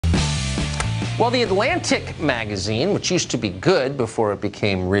Well, the Atlantic magazine, which used to be good before it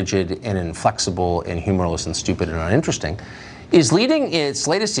became rigid and inflexible and humorless and stupid and uninteresting, is leading its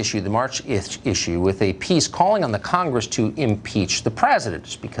latest issue, the March issue, with a piece calling on the Congress to impeach the president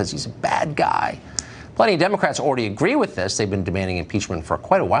just because he's a bad guy. Plenty of Democrats already agree with this. They've been demanding impeachment for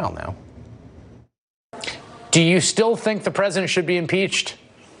quite a while now. Do you still think the president should be impeached?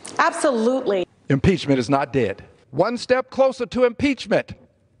 Absolutely. Impeachment is not dead. One step closer to impeachment.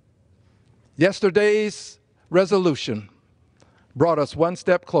 Yesterday's resolution brought us one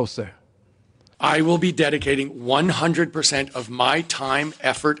step closer. I will be dedicating 100% of my time,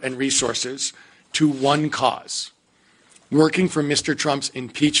 effort, and resources to one cause: working for Mr. Trump's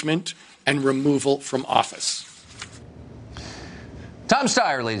impeachment and removal from office. Tom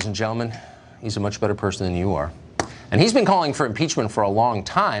Steyer, ladies and gentlemen. He's a much better person than you are. And he's been calling for impeachment for a long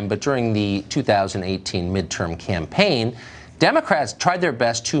time, but during the 2018 midterm campaign, Democrats tried their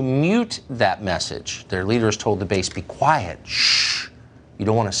best to mute that message. Their leaders told the base, be quiet, shh. You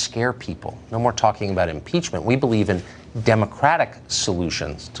don't want to scare people. No more talking about impeachment. We believe in democratic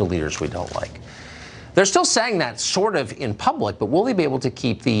solutions to leaders we don't like. They're still saying that sort of in public, but will they be able to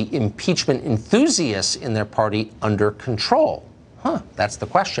keep the impeachment enthusiasts in their party under control? That's the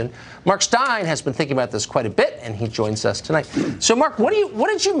question. Mark Stein has been thinking about this quite a bit, and he joins us tonight. So, Mark, what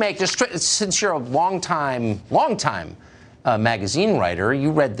did you make, just since you're a long-time magazine writer, you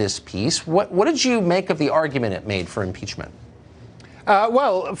read this piece. What did you make of the argument it made for impeachment?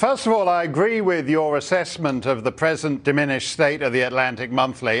 Well, first of all, I agree with your assessment of the present diminished state of the Atlantic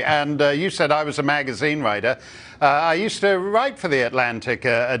Monthly. And you said I was a magazine writer. I used to write for the Atlantic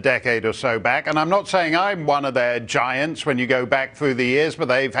a decade or so back, and I'm not saying I'm one of their giants when you go back through the years, but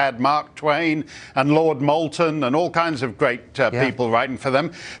they've had Mark Twain and Lord Moulton and all kinds of great people writing for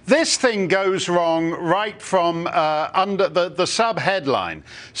them. This thing goes wrong right from under the sub-headline.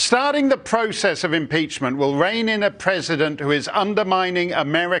 Starting the process of impeachment will rein in a president who is undermining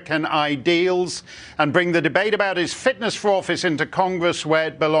American ideals and bring the debate about his fitness for office into Congress where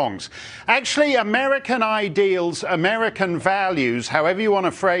it belongs. Actually, American ideals, American values, however you want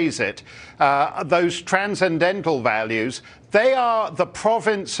to phrase it, those transcendental values, they are the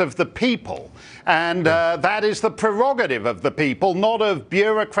province of the people. And that is the prerogative of the people, not of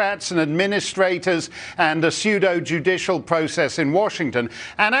bureaucrats and administrators and a pseudo-judicial process in Washington.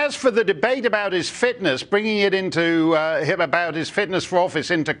 And as for the debate about his fitness, bringing it into about his fitness for office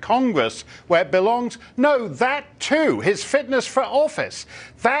into Congress, where it belongs, no, that too, his fitness for office,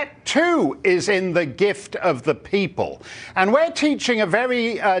 that too is in the gift of the people. And we're teaching a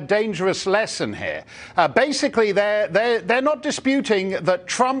very dangerous lesson here. Basically, they're not disputing that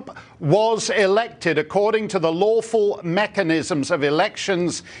Trump was elected according to the lawful mechanisms of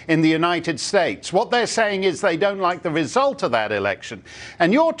elections in the United States. What they're saying is they don't like the result of that election.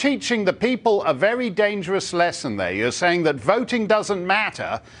 And you're teaching the people a very dangerous lesson there. You're saying that voting doesn't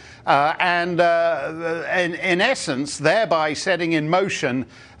matter, and in essence, thereby setting in motion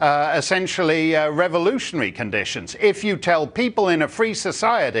essentially revolutionary conditions if you tell people in a free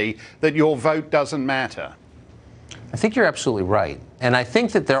society that your vote doesn't matter. I think you're absolutely right. And I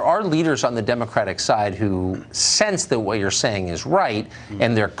think that there are leaders on the Democratic side who sense that what you're saying is right,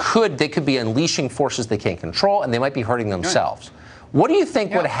 and they could be unleashing forces they can't control, and they might be hurting themselves. What do you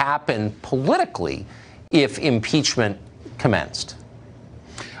think would happen politically if impeachment commenced?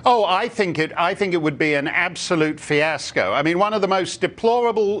 Oh, I think it would be an absolute fiasco. I mean, one of the most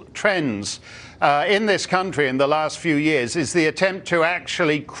deplorable trends in this country in the last few years is the attempt to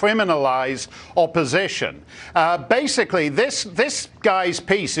actually criminalize opposition. Basically, this guy's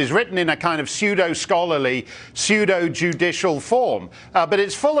piece is written in a kind of pseudo-scholarly, pseudo-judicial form, but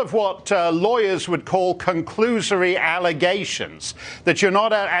it's full of what lawyers would call conclusory allegations that you're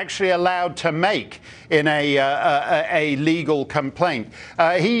not actually allowed to make in a legal complaint.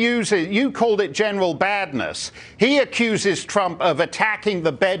 You called it general badness. He accuses Trump of attacking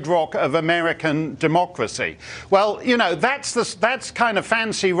the bedrock of American democracy. Well, you know, that's kind of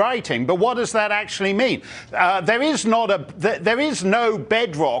fancy writing, but what does that actually mean? There is no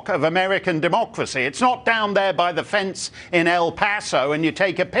bedrock of American democracy. It's not down there by the fence in El Paso and you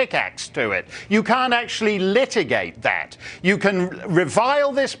take a pickaxe to it. You can't actually litigate that. You can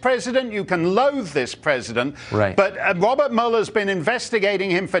revile this president, you can loathe this president, right. But Robert Mueller's been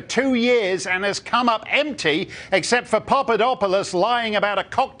investigating him for 2 years and has come up empty, except for Papadopoulos lying about a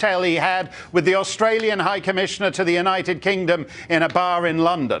cocktail he had with the Australian High Commissioner to the United Kingdom in a bar in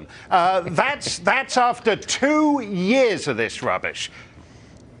London. That's after 2 years of this rubbish.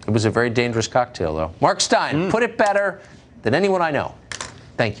 It was a very dangerous cocktail, though. Mark Stein, put it better than anyone I know.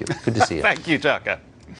 Thank you. Good to see you. Thank you, Tucker.